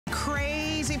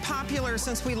popular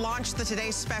since we launched the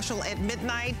Today Special at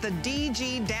midnight, the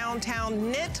DG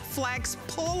Downtown Knit Flex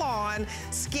Pull-On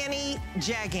Skinny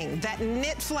Jegging. That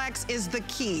knit flex is the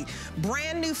key.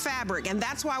 Brand new fabric, and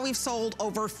that's why we've sold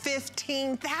over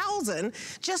 15,000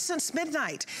 just since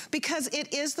midnight, because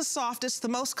it is the softest, the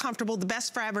most comfortable, the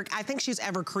best fabric I think she's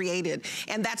ever created.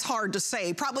 And that's hard to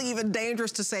say, probably even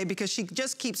dangerous to say, because she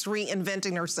just keeps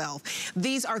reinventing herself.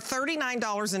 These are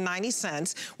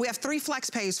 $39.90. We have 3 flex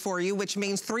pays for you, which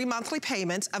means 3 monthly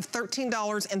payments of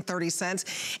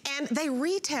 $13.30. And they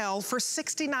retail for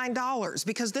 $69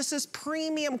 because this is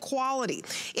premium quality.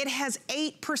 It has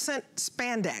 8%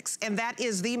 spandex, and that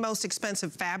is the most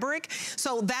expensive fabric.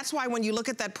 So that's why when you look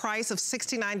at that price of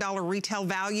 $69 retail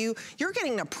value, you're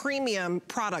getting a premium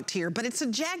product here, but it's a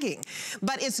jegging.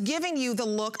 But it's giving you the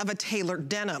look of a tailored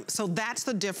denim. So that's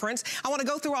the difference. I want to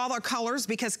go through all our colors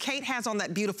because Kate has on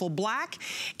that beautiful black,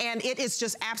 and it is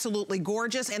just absolutely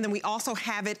gorgeous. And then we also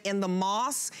have it in the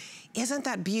moss. Isn't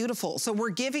that beautiful? So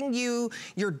we're giving you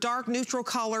your dark neutral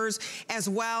colors as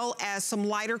well as some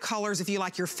lighter colors if you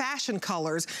like your fashion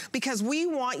colors, because we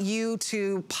want you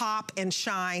to pop and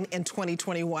shine in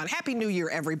 2021. Happy New Year,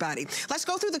 everybody. Let's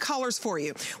go through the colors for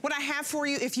you. What I have for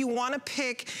you, if you want to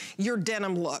pick your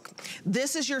denim look,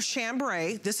 this is your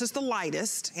chambray. This is the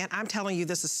lightest, and I'm telling you,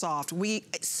 this is soft.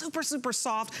 It's super, super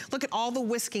soft. Look at all the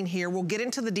whisking here. We'll get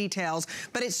into the details,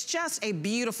 but it's just a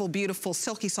beautiful, beautiful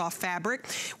silky soft fabric.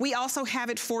 We also have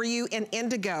it for you in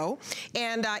indigo,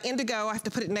 and indigo, I have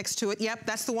to put it next to it. Yep,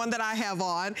 that's the one that I have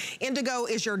on. Indigo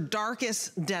is your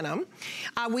darkest denim.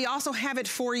 We also have it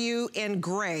for you in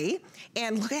gray,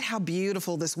 and look at how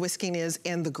beautiful this whisking is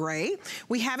in the gray.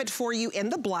 We have it for you in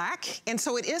the black, and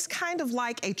so it is kind of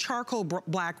like a charcoal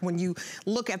black when you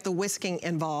look at the whisking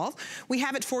involved. We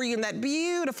have it for you in that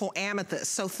beautiful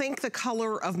amethyst, so think the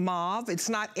color of mauve. It's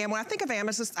not, and when I think of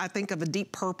amethyst, I think of a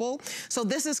deep purple. So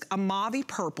this is a mauvey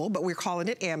purple, but we're calling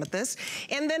it amethyst.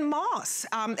 And then moss.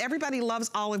 Everybody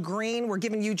loves olive green. We're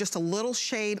giving you just a little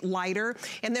shade lighter.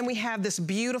 And then we have this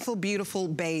beautiful, beautiful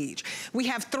beige. We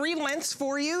have 3 lengths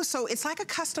for you, so it's like a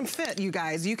custom fit, you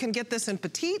guys. You can get this in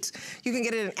petite, you can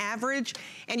get it in average,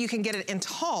 and you can get it in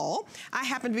tall. I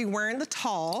happen to be wearing the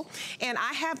tall, and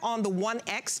I have on the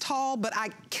 1X tall, but I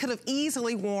could have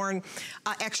easily worn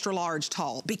extra large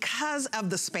tall because of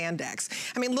the spandex.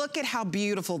 I mean, look at how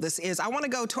beautiful this is. I want to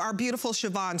go to our beautiful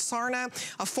Siobhan Sarna,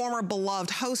 a former beloved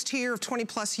host here of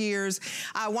 20+ years,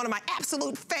 one of my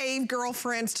absolute fave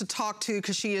girlfriends to talk to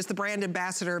because she is the brand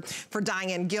ambassador for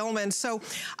Diane Gilman. So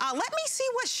let me see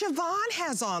what Siobhan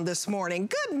has on this morning.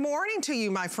 Good morning to you,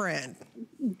 my friend.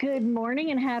 Good morning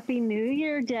and Happy New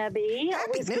Year, Debbie.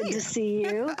 Happy New Year. Good to see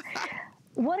you.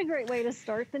 What a great way to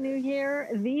start the new year.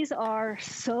 These are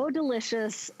so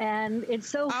delicious, and it's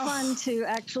so fun to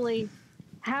actually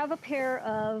have a pair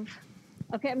of,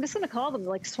 okay, I'm just going to call them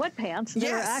like sweatpants.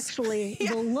 They're actually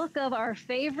the look of our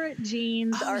favorite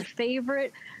jeans, our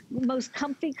favorite, most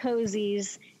comfy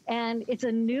cozies. And it's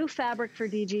a new fabric for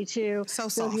DG2. So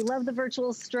soft. So if you love the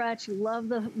virtual stretch, you love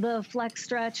the flex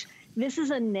stretch, this is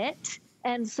a knit.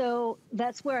 And so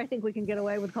that's where I think we can get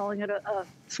away with calling it a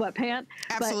sweatpant.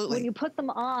 Absolutely. But when you put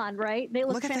them on, right, they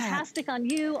look fantastic on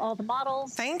you, all the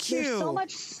models. Thank you. There's so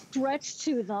much stretch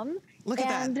to them. Look at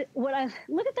that. And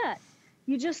look at that.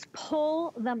 You just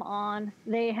pull them on.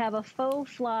 They have a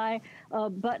faux fly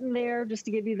button there just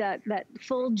to give you that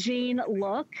full jean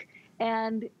look.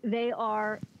 And they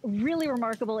are really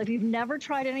remarkable. If you've never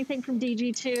tried anything from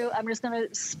DG2, I'm just going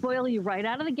to spoil you right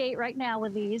out of the gate right now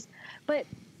with these. But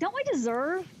don't we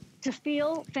deserve to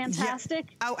feel fantastic?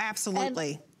 Yeah. Oh,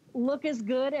 absolutely. And look as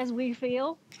good as we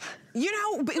feel? You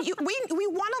know, but we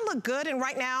want to look good, and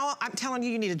right now, I'm telling you,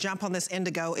 you need to jump on this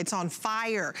indigo. It's on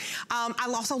fire. I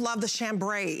also love the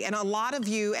chambray, and a lot of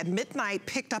you at midnight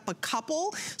picked up a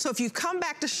couple, so if you've come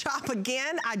back to shop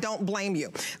again, I don't blame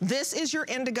you. This is your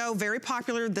indigo, very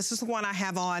popular. This is the one I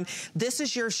have on. This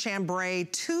is your chambray,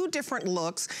 2 different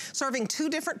looks, serving 2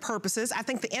 different purposes. I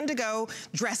think the indigo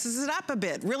dresses it up a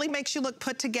bit, really makes you look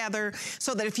put together,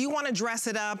 so that if you want to dress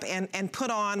it up and put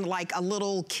on like a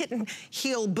little kitten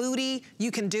heel booty, you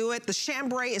can do it. The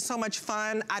chambray is so much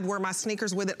fun. I'd wear my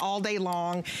sneakers with it all day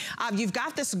long. You've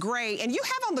got this gray, and you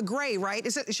have on the gray, right?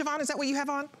 Is it, Siobhan, is that what you have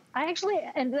on? I actually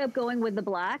ended up going with the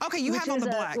black. Okay, you have on the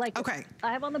black. Okay.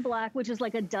 I have on the black, which is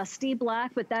like a dusty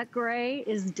black, but that gray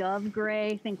is dove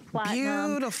gray, think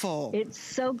platinum. Beautiful. It's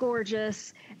so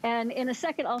gorgeous. And in a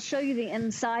second, I'll show you the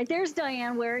inside. There's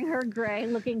Diane wearing her gray,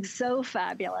 looking so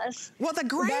fabulous. Well, the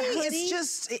gray is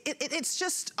just,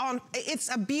 it's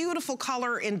a beautiful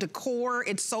color in decor.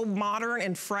 It's so modern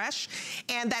and fresh.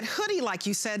 And that hoodie, like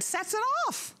you said, sets it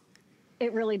off.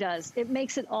 It really does. It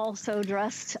makes it all so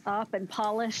dressed up and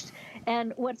polished.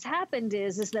 And what's happened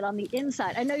is that on the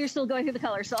inside, I know you're still going through the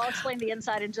colors, so I'll explain the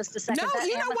inside in just a second. No,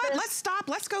 you know what? Let's stop.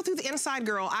 Let's go through the inside,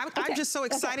 girl. I'm just so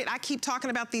excited. I keep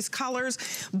talking about these colors,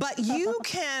 but you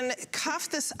can cuff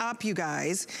this up, you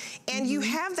guys, and you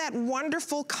have that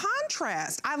wonderful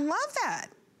contrast. I love that.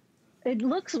 It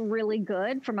looks really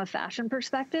good from a fashion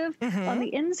perspective. On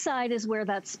the inside is where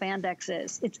that spandex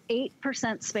is. It's 8%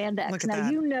 spandex. Now,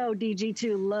 you know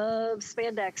DG2 loves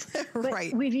spandex,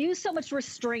 but we've used so much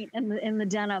restraint in the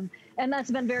denim, and that's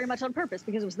been very much on purpose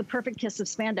because it was the perfect kiss of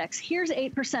spandex. Here's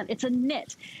 8%. It's a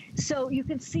knit. So you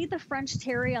can see the French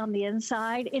terry on the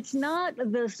inside. It's not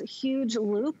this huge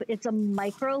loop. It's a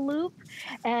micro loop.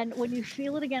 And when you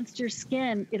feel it against your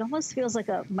skin, it almost feels like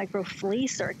a micro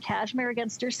fleece or a cashmere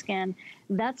against your skin.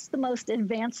 That's the most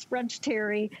advanced French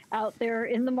terry out there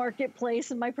in the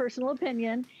marketplace, in my personal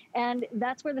opinion. And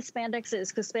that's where the spandex is,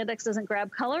 because spandex doesn't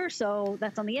grab color. So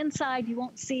that's on the inside. You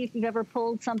won't see if you've ever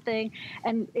pulled something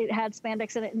and it had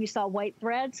spandex in it and you saw white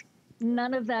threads.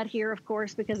 None of that here, of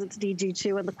course, because it's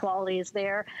DG2 and the quality is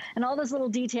there. And all those little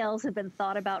details have been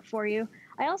thought about for you.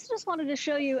 I also just wanted to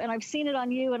show you, and I've seen it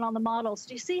on you and on the models.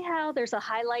 Do you see how there's a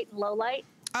highlight and low light?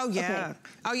 Oh yeah.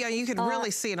 Oh yeah, you can really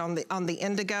see it on the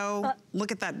indigo.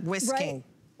 Look at that whisking.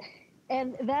 Right.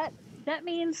 And that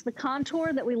means the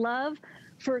contour that we love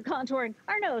for contouring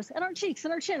our nose and our cheeks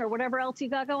and our chin or whatever else you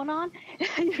got going on.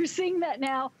 You're seeing that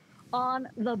now on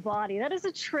the body. That is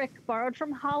a trick borrowed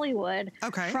from Hollywood,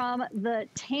 from the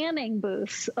tanning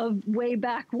booths of way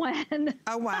back when.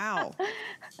 Oh, wow.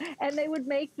 And they would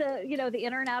make the, you know, the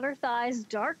inner and outer thighs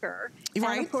darker.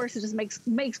 Right. And of course, it just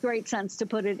makes great sense to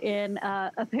put it in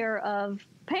a pair of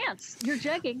pants, your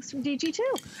jeggings from DG2.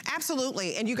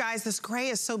 Absolutely. And you guys, this gray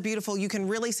is so beautiful. You can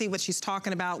really see what she's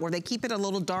talking about, where they keep it a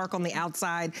little dark on the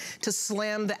outside to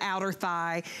slim the outer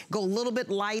thigh, go a little bit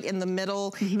light in the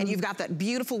middle, and you've got that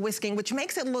beautiful whisking, which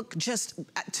makes it look just,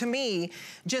 to me,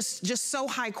 just so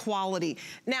high quality.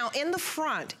 Now, in the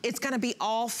front, it's gonna be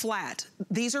all flat.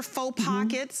 These are faux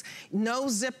pockets, no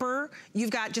zipper.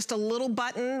 You've got just a little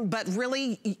button, but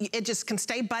really, it just can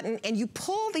stay buttoned, and you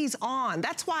pull these on.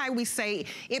 That's why we say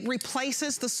it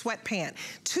replaces the sweatpant.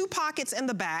 2 pockets in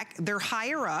the back, they're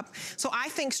higher up. So I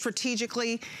think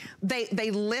strategically, they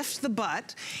lift the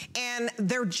butt, and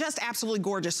they're just absolutely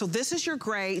gorgeous. So this is your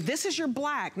gray, this is your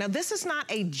black. Now this is not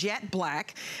a jet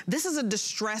black, this is a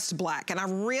distressed black, and I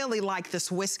really like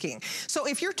this whisking. So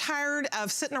if you're tired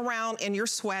of sitting around in your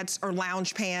sweats or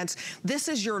lounge pants, this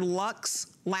is your luxe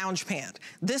lounge pant.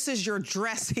 This is your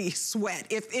dressy sweat.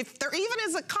 If there even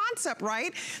is a concept,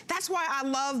 right? That's why I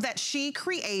love that she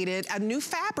created a new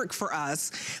fabric for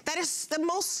us that is the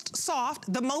most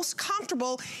soft, the most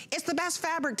comfortable. It's the best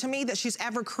fabric to me that she's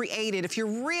ever created if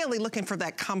you're really looking for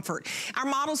that comfort. Our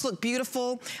models look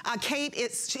beautiful. Kate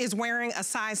is wearing a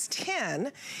size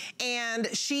 10,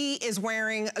 and she is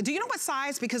wearing, do you know what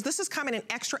size? Because this is coming in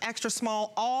extra, extra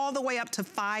small all the way up to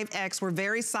 5X. We're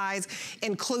very size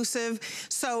inclusive.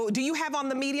 So do you have on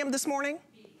the medium this morning?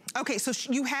 Okay, so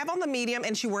you have on the medium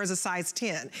and she wears a size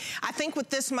 10. I think with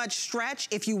this much stretch,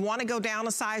 if you want to go down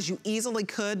a size, you easily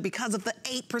could because of the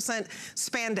 8%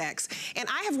 spandex. And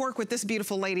I have worked with this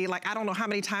beautiful lady, like I don't know how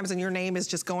many times, and your name is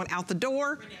just going out the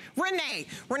door. Renee.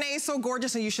 Renee is so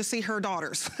gorgeous, and you should see her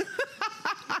daughters.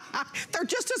 They're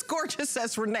just as gorgeous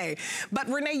as Renee. But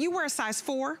Renee, you wear a size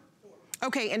 4?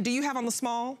 Okay, and do you have on the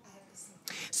small?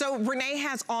 So Renee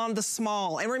has on the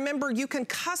small. And remember, you can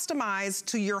customize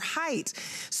to your height.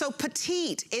 So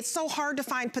petite, it's so hard to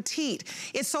find petite.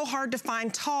 It's so hard to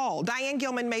find tall. Diane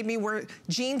Gilman made me wear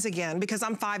jeans again because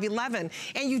I'm 5'11",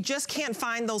 and you just can't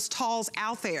find those talls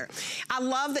out there. I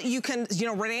love that you can, you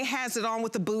know, Renee has it on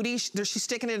with the booty. She's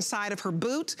sticking it inside of her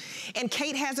boot. And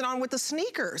Kate has it on with the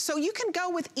sneaker. So you can go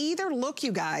with either look,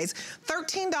 you guys.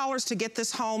 $13 to get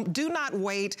this home. Do not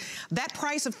wait. That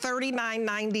price of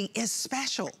 $39.90 is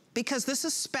special, because this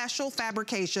is special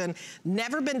fabrication,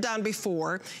 never been done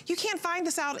before. You can't find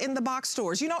this out in the box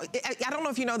stores. You know, I don't know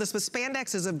if you know this, but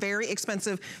spandex is a very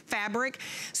expensive fabric.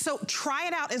 So try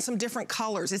it out in some different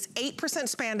colors. It's 8%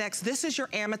 spandex. This is your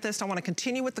amethyst. I want to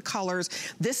continue with the colors.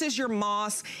 This is your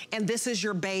moss, and this is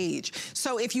your beige.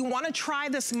 So if you want to try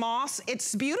this moss,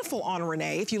 it's beautiful on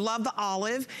Renee. If you love the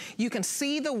olive, you can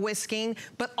see the whisking,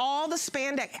 but all the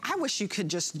spandex, I wish you could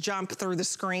just jump through the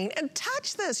screen and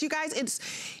touch this. You guys,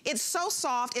 it's so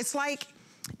soft. It's like,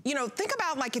 you know, think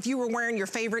about like if you were wearing your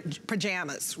favorite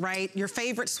pajamas, right? Your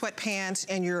favorite sweatpants,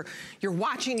 and you're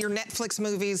watching your Netflix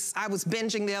movies. I was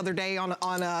binging the other day on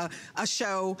a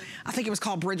show. I think it was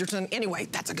called Bridgerton. Anyway,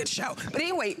 that's a good show. But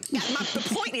anyway,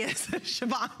 the point is,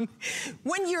 Siobhan,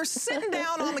 when you're sitting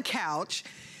down on the couch,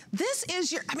 This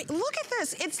is your, I mean, look at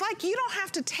this. It's like you don't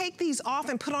have to take these off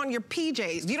and put on your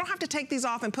PJs. You don't have to take these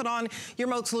off and put on your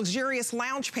most luxurious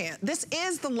lounge pant. This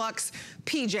is the luxe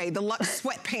PJ, the luxe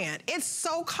sweat pant. It's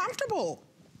so comfortable.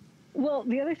 Well,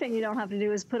 the other thing you don't have to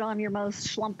do is put on your most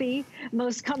schlumpy,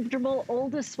 most comfortable,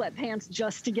 oldest sweatpants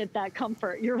just to get that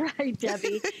comfort. You're right,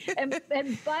 Debbie. and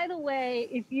by the way,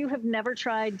 if you have never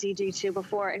tried DG2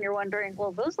 before and you're wondering,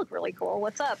 well, those look really cool.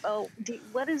 What's up? Oh,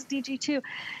 what is DG2?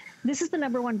 This is the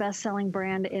 #1 best-selling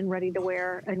brand in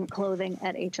ready-to-wear and clothing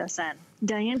at HSN.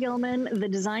 Diane Gilman, the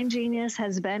design genius,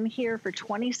 has been here for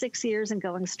 26 years and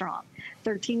going strong.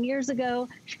 13 years ago,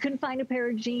 she couldn't find a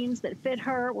pair of jeans that fit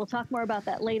her. We'll talk more about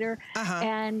that later.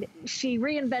 And she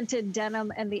reinvented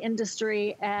denim and the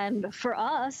industry. And for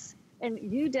us, and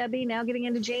you, Debbie, now getting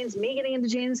into jeans, me getting into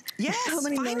jeans, yes, so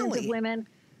many finally. millions of women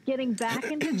getting back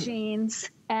into jeans.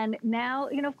 And now,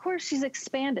 you know, of course, she's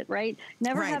expanded, right?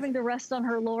 Never having to rest on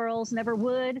her laurels, never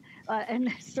would.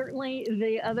 And certainly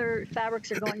the other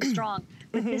fabrics are going strong.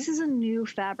 But this is a new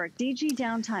fabric, DG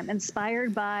Downtime,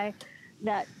 inspired by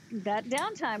that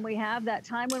downtime we have, that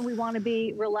time when we want to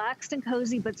be relaxed and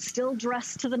cozy, but still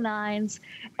dressed to the nines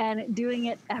and doing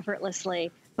it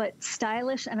effortlessly. But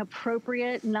stylish and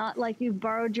appropriate, not like you've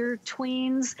borrowed your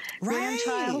tween's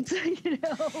grandchild, you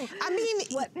know, I mean,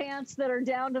 sweatpants that are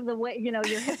down to the way, you know,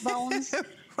 your hip bones.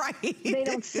 They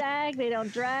don't sag, they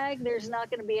don't drag. There's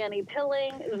not going to be any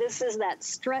pilling. This is that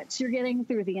stretch you're getting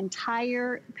through the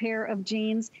entire pair of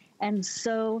jeans, and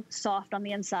so soft on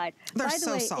the inside. They're By the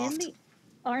so way, soft.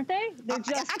 Aren't they? They're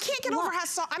just I can't get over how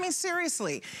soft. I mean,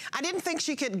 seriously, I didn't think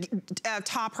she could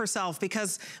top herself,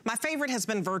 because my favorite has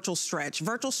been Virtual Stretch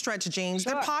jeans.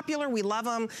 They're popular. We love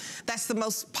them. That's the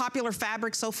most popular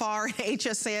fabric so far at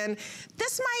HSN.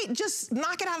 This might just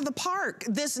knock it out of the park.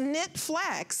 This knit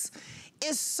flex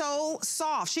is so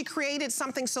soft. She created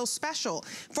something so special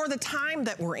for the time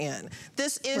that we're in.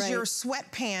 This is your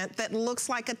sweat pant that looks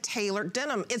like a tailored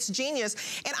denim. It's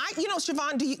genius. And you know,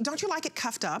 Siobhan, don't you like it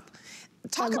cuffed up?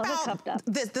 Talk about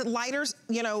the lighter,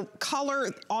 you know,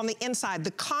 color on the inside. The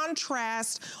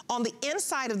contrast on the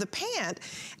inside of the pant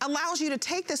allows you to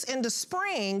take this into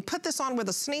spring, put this on with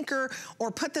a sneaker,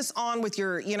 or put this on with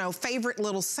your, you know, favorite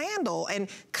little sandal and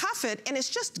cuff it, and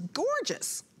it's just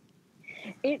gorgeous.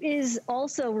 It is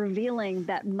also revealing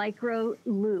that micro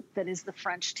loop that is the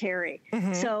French terry.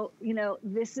 So, you know,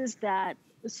 this is that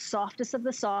softest of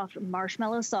the soft,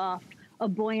 marshmallow soft, a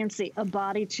buoyancy, a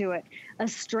body to it, a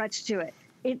stretch to it.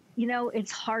 You know,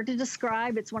 it's hard to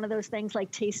describe. It's one of those things like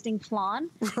tasting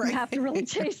flan. You have to really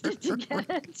taste it to get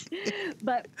it.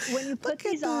 But when you put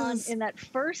these on in that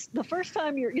the first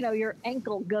time your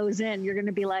ankle goes in, you're going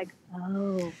to be like,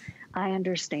 oh, I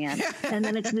understand. And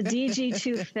then it's the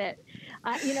DG2 fit.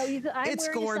 You know, I'm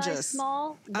wearing a size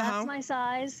small. That's my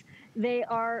size. They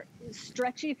are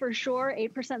stretchy for sure. 8%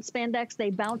 spandex.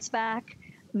 They bounce back.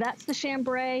 That's the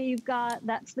chambray you've got.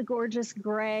 That's the gorgeous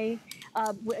gray,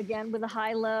 again with a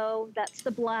high-low. That's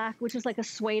the black, which is like a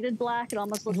suede black. It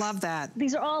almost looks. Love that.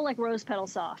 These are all like rose petal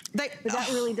soft. But that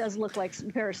really does look like a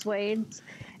pair of suedes.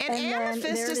 And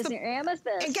amethyst is the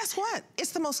amethyst. And guess what?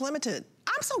 It's the most limited.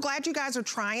 I'm so glad you guys are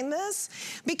trying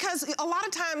this, because a lot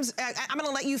of times, I'm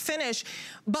gonna let you finish,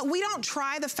 but we don't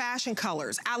try the fashion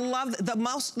colors. I love the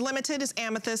most limited is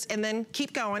amethyst, and then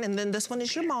keep going, and then this one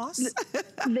is your moss.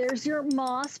 There's your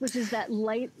moss, which is that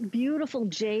light, beautiful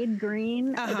jade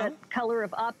green, that color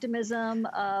of optimism,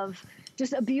 of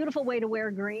just a beautiful way to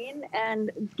wear green,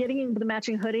 and getting into the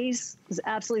matching hoodies is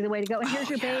absolutely the way to go. And here's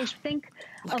your beige. Think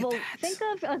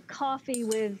of a coffee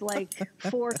with like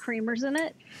 4 creamers in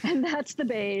it, and that's the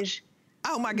beige.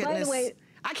 Oh my goodness. By the way,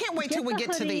 I can't wait till we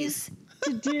get to these.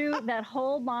 To do that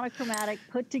whole monochromatic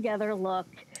put together look.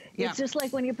 It's just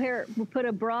like when you put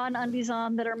a bra and undies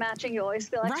on that are matching, you always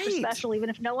feel extra special, even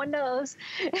if no one knows.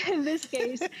 In this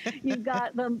case, you've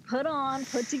got them put on,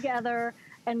 put together,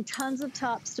 and tons of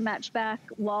tops to match back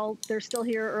while they're still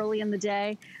here early in the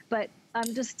day. But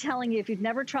I'm just telling you, if you've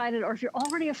never tried it, or if you're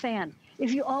already a fan,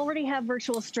 if you already have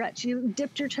virtual stretch, you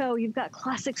dipped your toe, you've got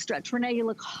classic stretch. Renee, you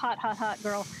look hot, hot, hot,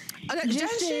 girl.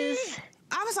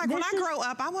 I was like, when I grow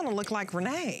up, I want to look like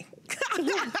Renee.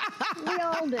 Yeah, we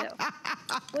all do.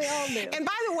 We all do. And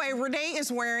by the way, Renee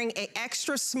is wearing an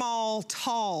extra small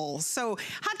tall. So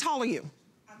how tall are you?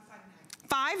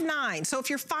 5'9". So if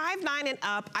you're 5'9" and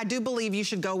up, I do believe you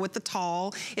should go with the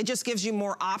tall. It just gives you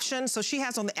more options. So she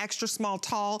has on the extra small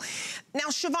tall. Now,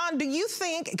 Siobhan, do you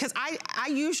think, because I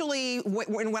usually,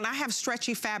 when I have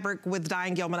stretchy fabric with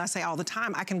Diane Gilman, I say all the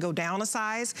time, I can go down a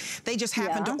size. They just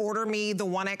happen to order me the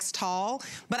 1X tall,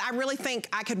 but I really think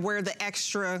I could wear the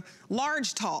extra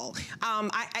large tall.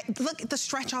 Look at the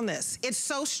stretch on this. It's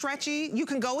so stretchy. You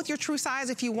can go with your true size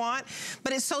if you want,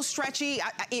 but it's so stretchy.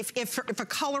 If a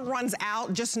color runs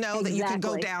out, just know that you can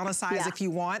go down a size if you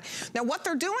want. Now, what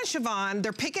they're doing, Siobhan,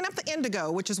 they're picking up the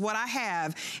indigo, which is what I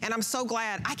have, and I'm so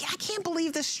glad. I can't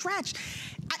believe this stretch.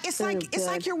 It's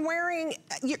like you're wearing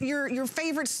your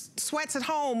favorite sweats at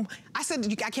home. I said,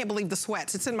 I can't believe the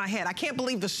sweats. It's in my head. I can't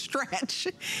believe the stretch.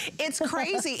 It's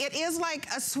crazy. It is like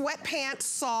a sweatpants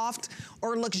soft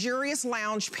or luxurious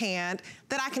lounge pant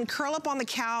that I can curl up on the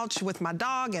couch with my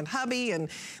dog and hubby and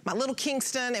my little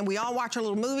Kingston, and we all watch our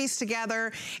little movies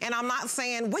together. And I'm not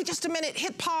saying, wait just a minute,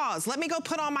 hit pause. Let me go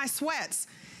put on my sweats.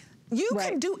 You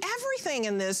can do everything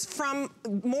in this, from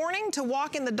morning to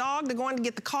walking the dog, to going to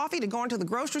get the coffee, to going to the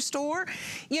grocery store,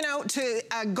 you know, to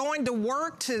going to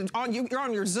work, to you're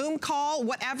on your Zoom call,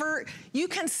 whatever. You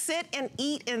can sit and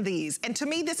eat in these. And to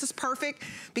me, this is perfect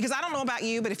because I don't know about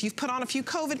you, but if you've put on a few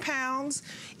COVID pounds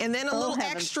and then a little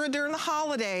extra during the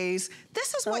holidays,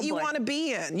 this is what you want to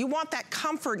be in. You want that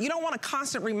comfort. You don't want a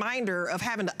constant reminder of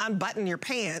having to unbutton your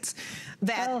pants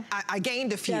that I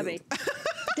gained a few.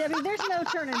 Debbie, there's no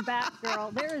turning back, girl.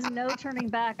 There is no turning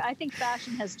back. I think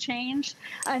fashion has changed.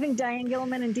 I think Diane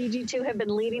Gilman and DG2 have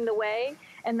been leading the way,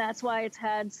 and that's why it's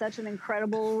had such an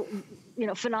incredible, you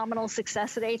know, phenomenal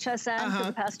success at HSN for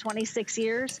the past 26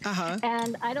 years.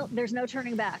 And there's no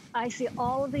turning back. I see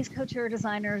all of these couture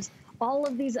designers, all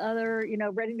of these other, you know,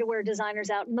 ready-to-wear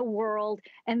designers out in the world,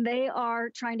 and they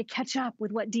are trying to catch up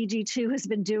with what DG2 has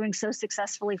been doing so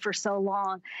successfully for so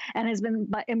long and has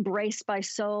been embraced by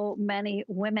so many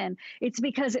women. It's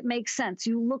because it makes sense.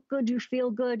 You look good, you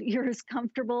feel good, you're as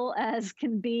comfortable as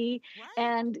can be,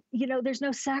 and, you know, there's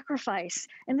no sacrifice.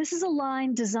 And this is a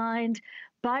line designed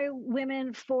by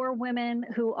women for women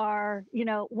who are, you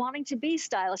know, wanting to be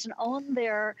stylish and own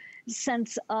their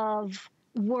sense of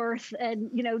worth, and,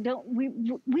 you know,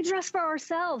 we dress for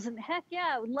ourselves, and heck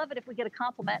yeah, I would love it if we get a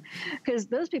compliment, because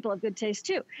those people have good taste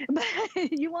too. But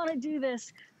you want to do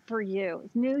this for you.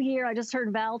 New year, I just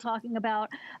heard Val talking about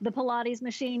the Pilates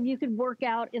machine. You could work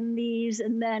out in these,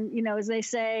 and then, you know, as they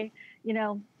say, you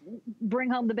know, bring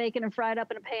home the bacon and fry it up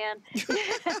in a pan.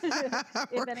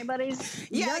 If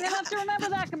anybody's young enough to remember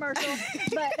that commercial.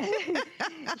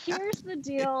 But here's the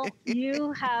deal.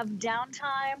 You have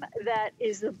Downtime that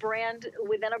is the brand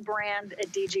within a brand at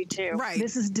DG2.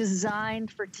 This is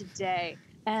designed for today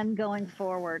and going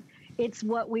forward. It's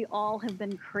what we all have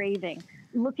been craving.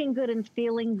 Looking good and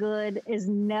feeling good has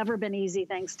never been easy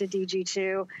thanks to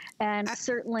DG2. And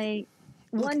certainly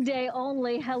one day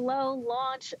only,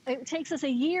 launch. It takes us a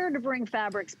year to bring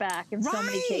fabrics back in so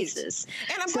many cases.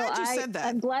 And I'm glad you said that.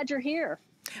 I'm glad you're here.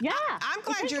 Yeah. I'm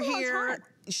glad you're here.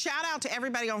 Shout out to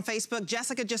everybody on Facebook.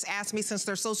 Jessica just asked me, since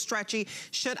they're so stretchy,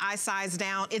 should I size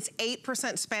down? It's 8%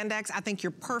 spandex. I think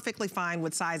you're perfectly fine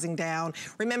with sizing down.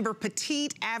 Remember,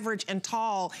 petite, average, and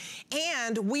tall.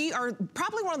 And we are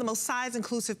probably one of the most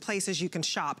size-inclusive places you can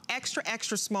shop. Extra,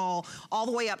 extra small, all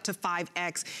the way up to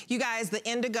 5X. You guys, the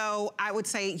indigo, I would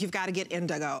say you've got to get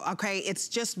indigo, okay? It's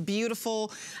just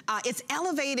beautiful. It's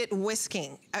elevated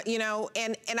whisking, you know,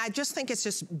 and I just think it's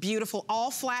just beautiful.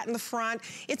 All flat in the front.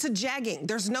 It's a jegging.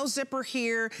 There's no zipper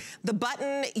here. The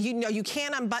button, you know, you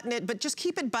can unbutton it, but just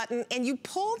keep it buttoned, and you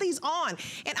pull these on.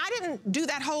 And I didn't do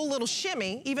that whole little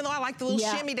shimmy, even though I like the little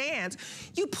shimmy dance.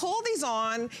 You pull these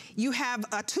on, you have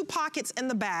 2 pockets in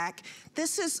the back.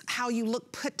 This is how you look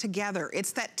put together.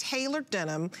 It's that tailored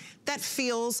denim that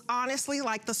feels, honestly,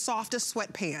 like the softest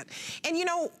sweatpant. And you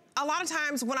know, a lot of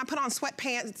times when I put on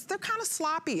sweatpants, they're kind of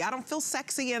sloppy. I don't feel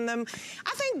sexy in them.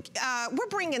 I think we're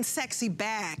bringing sexy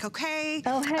back, okay?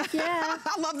 Oh, heck yeah.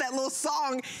 I love that little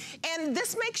song. And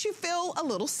this makes you feel a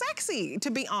little sexy, to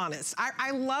be honest.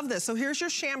 I love this. So here's your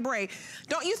chambray.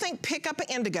 Don't you think pick up an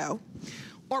indigo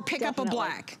or pick up a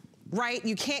black? Right?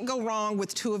 You can't go wrong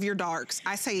with 2 of your darks.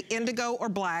 I say indigo or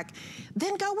black,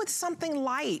 then go with something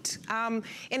light. And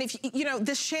if, you know,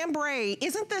 this chambray,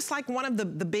 isn't this like one of the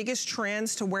biggest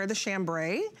trends to wear the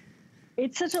chambray?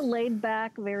 It's such a laid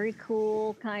back, very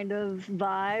cool kind of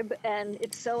vibe. And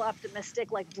it's so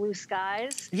optimistic, like blue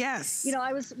skies. Yes. You know,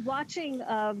 I was watching,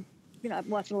 you know, I've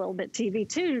watched a little bit TV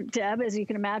too, Deb, as you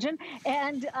can imagine.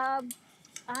 And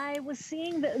I was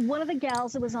seeing that one of the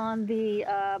gals that was on the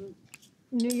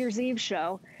New Year's Eve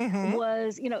show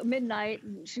was, you know, midnight.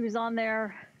 She was on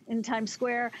there in Times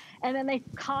Square. And then they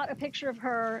caught a picture of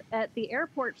her at the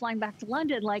airport flying back to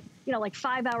London, like, you know, like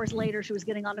 5 hours later, she was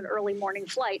getting on an early morning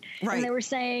flight. Right. And they were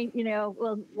saying, you know,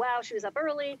 well, wow, she was up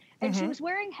early. And she was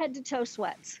wearing head to toe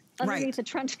sweats underneath a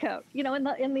trench coat, you know,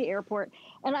 in the airport.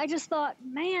 And I just thought,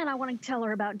 man, I want to tell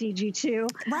her about DG2.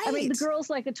 Right. I mean, the girl's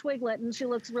like a twiglet, and she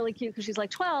looks really cute because she's like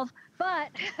 12. But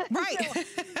right.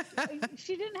 You know,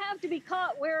 she didn't have to be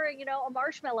caught wearing, you know, a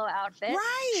marshmallow outfit.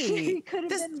 Right. She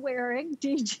could have been wearing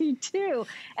DG2.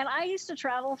 And I used to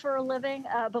travel for a living.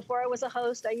 Before I was a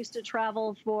host, I used to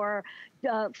travel for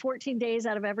 14 days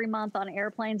out of every month on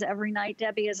airplanes every night,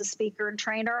 Debbie, as a speaker and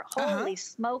trainer. Holy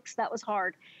smokes, that was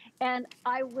hard. And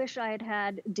I wish I had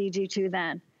had DG2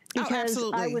 then, because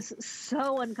I was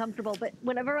so uncomfortable. But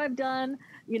whenever I've done,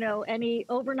 you know, any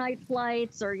overnight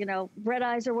flights or, you know, red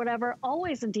eyes or whatever,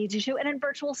 always in DG2 and in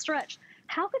virtual stretch.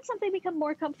 How could something become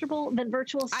more comfortable than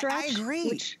virtual stretch? I agree.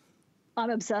 Which I'm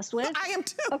obsessed with. I am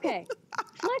too. Okay.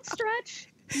 Flex stretch.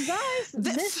 You guys,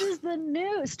 this is the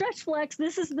new Stretch Flex.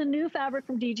 This is the new fabric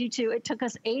from DG2. It took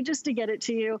us ages to get it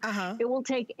to you. It will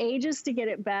take ages to get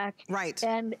it back. Right.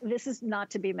 And this is not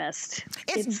to be missed.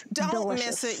 It's don't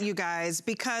delicious. miss it, you guys,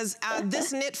 because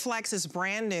this Knit Flex is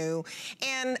brand new.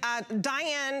 And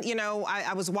Diane, you know,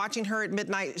 I was watching her at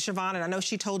midnight, Siobhan, and I know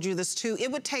she told you this too.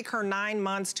 It would take her 9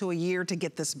 months to a year to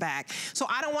get this back. So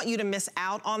I don't want you to miss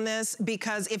out on this,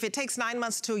 because if it takes 9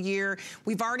 months to a year,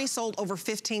 we've already sold over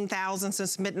 15,000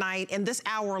 since midnight. In this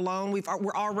hour alone,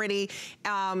 we're already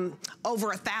over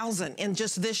 1,000 in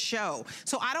just this show.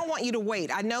 So I don't want you to wait.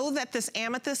 I know that this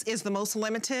amethyst is the most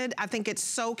limited. I think it's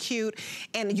so cute,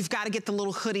 and you've got to get the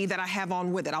little hoodie that I have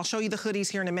on with it. I'll show you the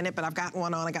hoodies here in a minute, but I've got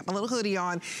one on. I got my little hoodie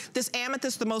on. This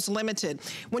amethyst, the most limited.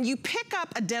 When you pick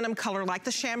up a denim color like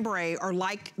the chambray or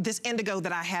like this indigo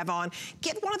that I have on,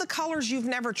 get one of the colors you've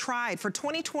never tried. For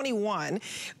 2021,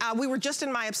 we were just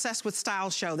in my Obsessed with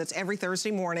Style show that's every Thursday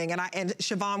morning, and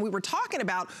Siobhan, we were talking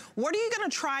about, what are you gonna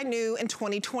try new in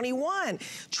 2021?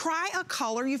 Try a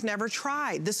color you've never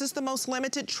tried. This is the most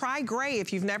limited. Try gray.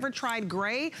 If you've never tried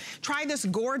gray, try this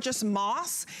gorgeous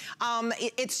moss.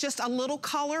 It's just a little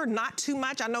color, not too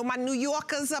much. I know my New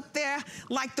Yorkers up there,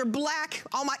 like they're black.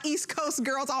 All my East Coast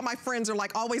girls, all my friends are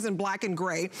like always in black and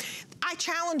gray. I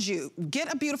challenge you,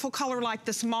 get a beautiful color like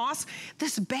this moss.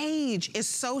 This beige is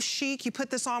so chic. You put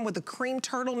this on with a cream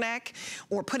turtleneck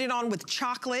or put it on with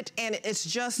chocolate, and it's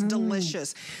just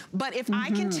delicious. But if I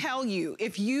can tell you,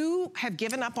 if you have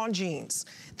given up on jeans,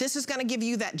 this is gonna give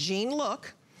you that jean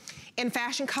look in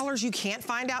fashion colors you can't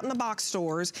find out in the box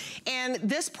stores. And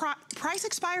this price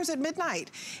expires at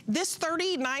midnight. This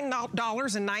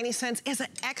 $39.90 is an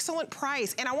excellent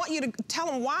price. And I want you to tell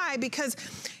them why, because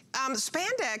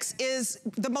spandex is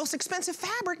the most expensive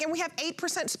fabric, and we have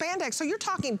 8% spandex. So you're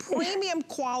talking premium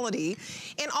quality.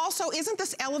 And also, isn't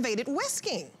this elevated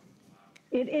whisking?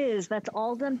 It is. That's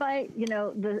all done by, you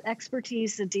know, the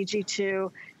expertise at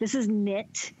DG2. This is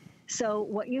knit. So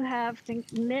what you have,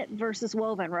 think knit versus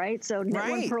woven, right? So knit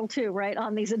one, purl two, right?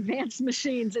 On these advanced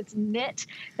machines, it's knit.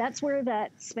 That's where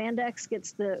that spandex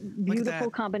gets the beautiful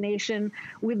combination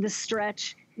with the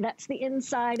stretch. That's the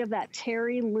inside of that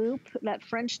terry loop, that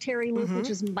French terry loop, which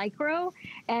is micro.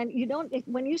 And you don't,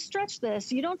 when you stretch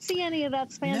this, you don't see any of that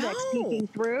spandex peeking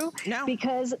through,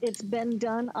 because it's been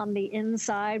done on the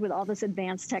inside with all this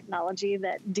advanced technology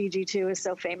that DG2 is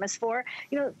so famous for.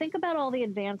 You know, think about all the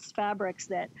advanced fabrics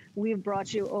that we've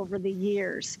brought you over the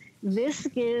years. This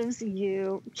gives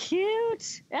you,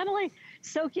 cute, Emily,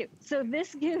 so cute. So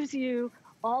this gives you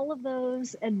all of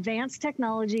those advanced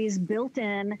technologies built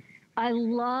in. I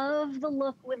love the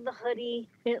look with the hoodie.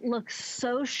 It looks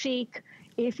so chic.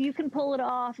 If you can pull it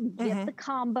off, get the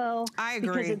combo. I agree.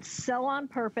 Because it's so on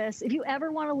purpose. If you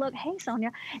ever want to look, hey,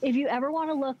 Sonia, if you ever want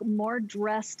to look more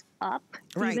dressed up,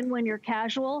 even when you're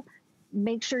casual,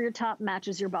 make sure your top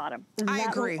matches your bottom. I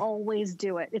agree. Will always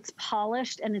do it. It's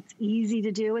polished and it's easy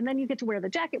to do. And then you get to wear the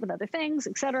jacket with other things,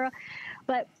 etc.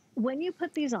 But when you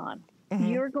put these on,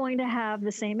 you're going to have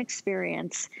the same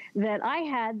experience that I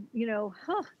had, you know,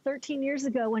 13 years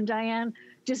ago when Diane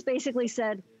just basically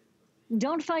said,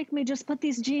 don't fight me, just put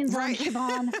these jeans on,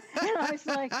 Siobhan. And I was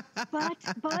like,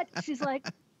 but, she's like,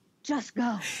 just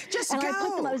go. Just go. I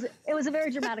put them, it was a very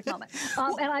dramatic moment.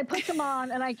 And I put them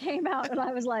on and I came out and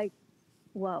I was like,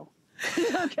 whoa.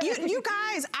 Okay. You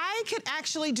guys, I could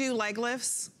actually do leg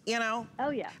lifts, you know?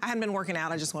 Oh, yeah. I hadn't been working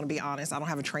out, I just want to be honest. I don't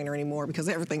have a trainer anymore because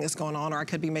of everything that's going on, or I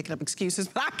could be making up excuses,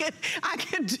 but I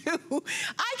can do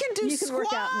you can squats.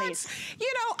 Work out in these.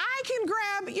 You know, I can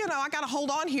grab, you know, I got to hold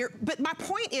on here. But my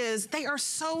point is, they are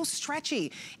so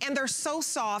stretchy and they're so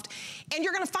soft. And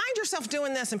you're going to find yourself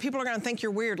doing this and people are going to think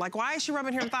you're weird. Like, why is she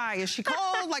rubbing her thigh? Is she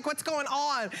cold? Like, what's going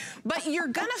on? But you're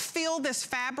going to feel this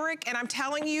fabric. And I'm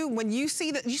telling you, when you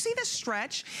see this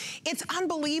stretch, it's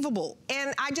unbelievable.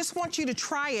 And I just want you to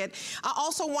try it. I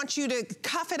also want you to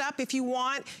cuff it up if you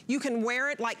want. You can wear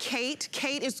it like Kate.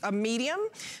 Kate is a medium.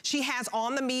 She has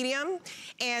on the medium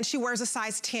and she wears a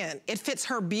size 10. It fits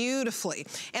her beautifully.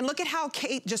 And look at how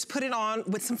Kate just put it on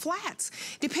with some flats.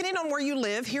 Depending on where you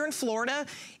live, here in Florida,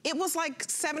 it was like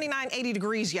 79, 80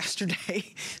 degrees yesterday.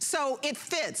 So it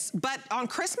fits. But on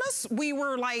Christmas, we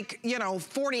were like, you know,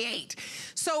 48.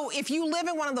 So if you live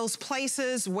in one of those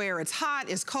places where it's hot,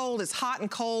 it's cold, it's hot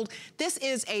and cold, this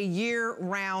is a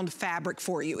year-round fabric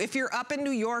for you. If you're up in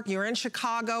New York, you're in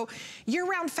Chicago,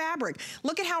 year-round fabric.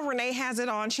 Look at how Renee has it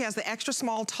on. She has the extra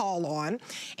small tall on,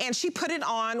 and she put it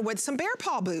on with some bear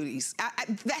paw booties.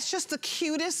 That's just the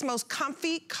cutest, most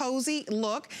comfy, cozy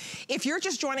look. If you're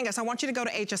just joining us, I want you to go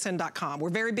to hsn.com. We're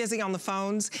very busy on the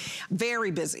phones, very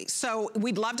busy. So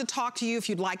we'd love to talk to you if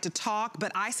you'd like to talk,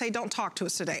 but I say don't talk to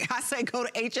us today. I say go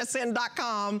to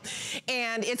hsn.com,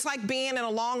 and it's like being in a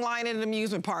long line at an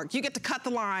amusement park. You get to cut the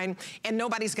line, and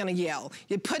nobody's gonna yell.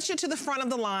 It puts you to the front of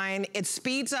the line. It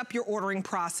speeds up your ordering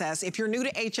process. If you're new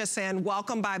to HSN,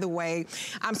 welcome, by the way.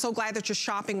 I'm so glad that you're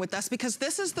shopping with us because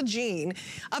this is the jean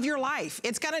of your life.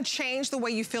 It's gonna change the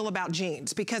way you feel about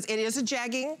jeans because it is a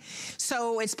jegging.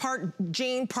 So it's part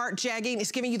jean, part jegging.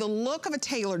 It's giving you the look of a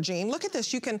tailored jean. Look at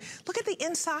this. You can look at the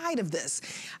inside of this.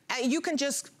 You can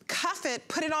just cuff it,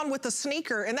 put it on with a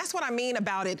sneaker, and that's what I mean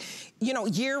about it, you know,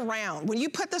 year round. When you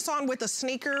put this on with a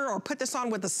sneaker or put this on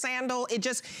with a sandal,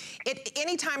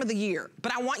 any time of the year.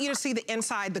 But I want you to see the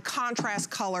inside, the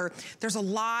contrast color. There's a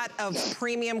lot of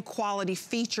premium quality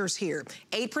features here.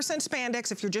 8%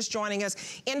 spandex if you're just joining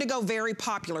us. Indigo, very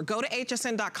popular. Go to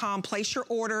hsn.com, place your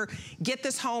order, get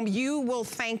this home. You will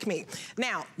thank me.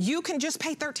 Now, you can just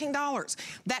pay $13.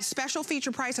 That special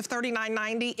feature price of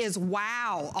 $39.90 is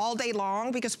wow all day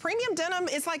long because premium denim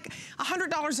is like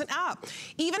 $100 and up.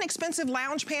 Even expensive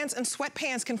lounge pants and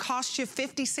sweatpants can cost you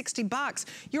 50, 60 bucks.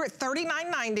 You're at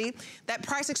 $39.90. That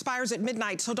price expires at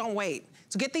midnight, so don't wait.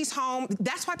 So get these home.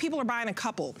 That's why people are buying a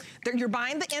couple. You're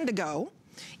buying the indigo,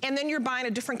 and then you're buying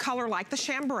a different color like the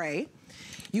chambray.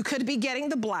 You could be getting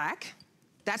the black.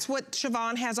 That's what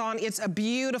Siobhan has on. It's a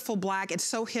beautiful black. It's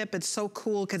so hip, it's so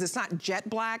cool because it's not jet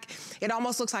black. It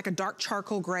almost looks like a dark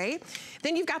charcoal gray.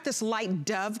 Then you've got this light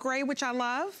dove gray, which I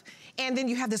love. And then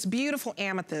you have this beautiful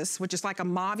amethyst, which is like a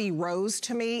mauve rose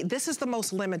to me. This is the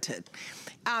most limited.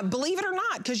 Believe it or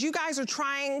not, because you guys are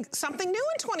trying something new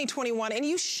in 2021, and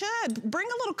you should. Bring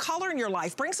a little color in your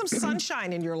life. Bring some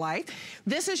sunshine in your life.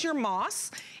 This is your moss,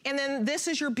 and then this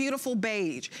is your beautiful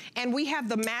beige. And we have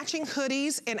the matching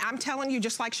hoodies, and I'm telling you,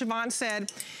 just like Siobhan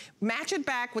said, match it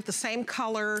back with the same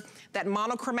color. That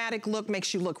monochromatic look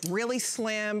makes you look really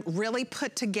slim, really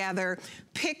put together.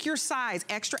 Pick your size,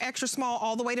 extra, extra small,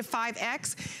 all the way to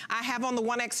 5X. I have on the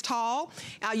 1X tall.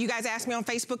 You guys asked me on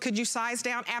Facebook, could you size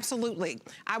down? Absolutely.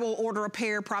 I will order a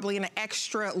pair probably in an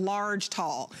extra large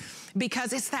tall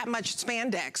because it's that much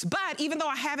spandex. But even though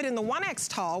I have it in the 1X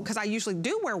tall, because I usually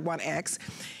do wear 1X,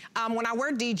 when I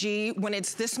wear DG, when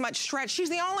it's this much stretch, she's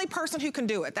the only person who can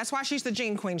do it. That's why she's the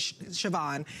jean queen,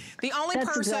 Siobhan. The only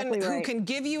person who can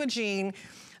give you a jean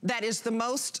that is the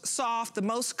most soft, the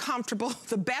most comfortable,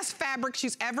 the best fabric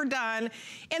she's ever done.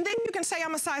 And then you can say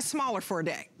I'm a size smaller for a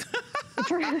day.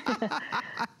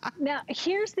 Now,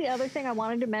 here's the other thing I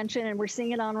wanted to mention, and we're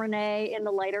seeing it on Renee in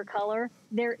the lighter color.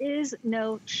 There is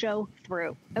no show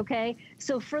through, okay?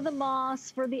 So for the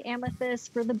moss, for the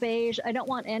amethyst, for the beige, I don't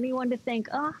want anyone to think,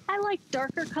 oh, I like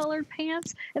darker colored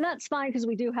pants. And that's fine because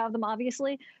we do have them,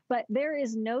 obviously. But there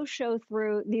is no show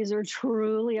through. These are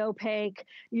truly opaque.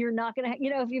 You're not going to, you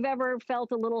know, if you've ever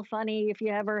felt a little funny, if you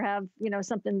ever have, you know,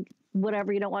 something,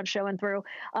 whatever you don't want showing through,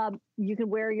 you can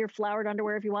wear your flowered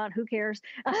underwear if you want. Who cares?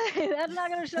 That's not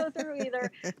going to show through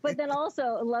either. But then also,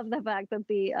 I love the fact that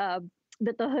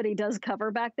the hoodie does cover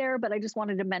back there, but I just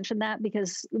wanted to mention that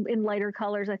because in lighter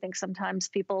colors, I think sometimes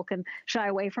people can shy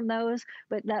away from those,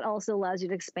 but that also allows you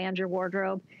to expand your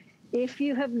wardrobe. If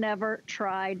you have never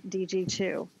tried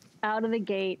DG2, out of the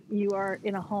gate, you are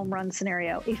in a home run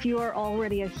scenario. If you are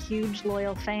already a huge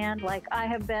loyal fan, like I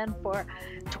have been for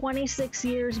 26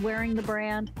 years wearing the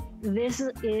brand, This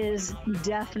is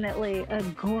definitely a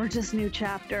gorgeous new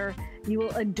chapter. You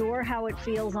will adore how it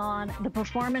feels on. The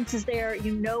performance is there.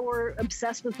 You know we're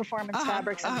obsessed with performance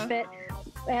fabrics and fit.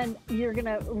 And you're going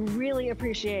to really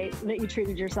appreciate that you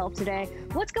treated yourself today.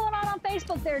 What's going on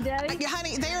Facebook there, Debbie?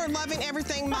 Honey, they are loving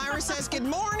everything. Myra says, good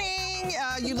morning.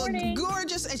 You look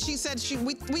gorgeous. And she said,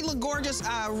 we look gorgeous.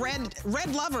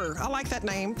 Red Lover. I like that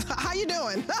name. How you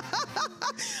doing?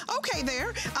 Okay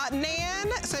there.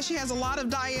 Nan says she has a lot of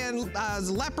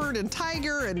Diane's leopard and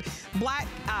tiger and black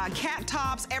cat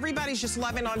tops. Everybody's just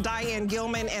loving on Diane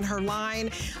Gilman and her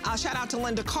line. Shout out to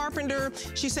Linda Carpenter.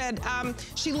 She said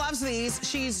she loves these.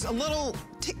 She's a little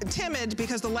timid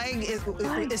because the leg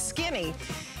is skinny.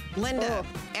 Linda,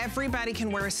 everybody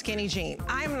can wear a skinny jean.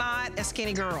 I'm not a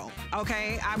skinny girl,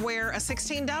 okay? I wear a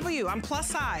 16W, I'm plus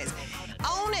size.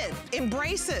 Own it,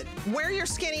 embrace it. Wear your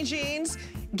skinny jeans,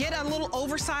 get a little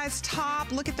oversized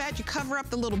top. Look at that, you cover up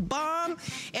the little bum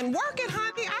and work it,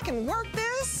 honey. I can work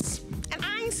this and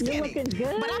I ain't skinny. You're looking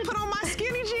good. But I put on my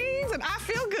skinny jeans and I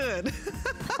feel good.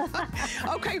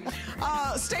 Okay,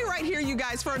 stay right here, you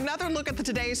guys, for another look at the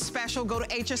today's special. Go to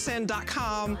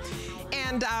hsn.com.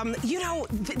 And, you know,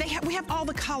 we have all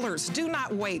the colors. Do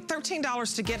not wait.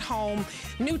 $13 to get home.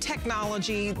 New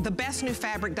technology. The best new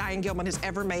fabric Diane Gilman has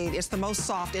ever made. It's the most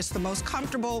soft. It's the most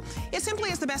comfortable. It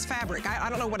simply is the best fabric. I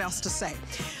don't know what else to say.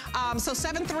 So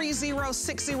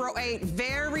 730-608.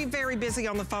 Very, very busy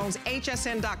on the phones.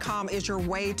 hsn.com is your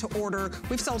way to order.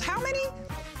 We've sold how many?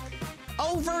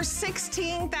 Over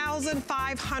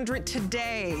 16,500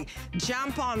 today.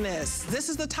 Jump on this. This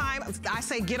is the time, I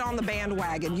say get on the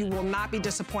bandwagon. You will not be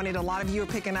disappointed. A lot of you are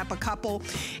picking up a couple.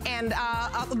 And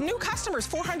new customers,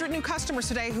 400 new customers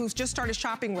today who's just started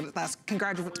shopping with us.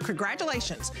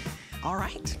 Congratulations. All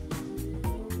right.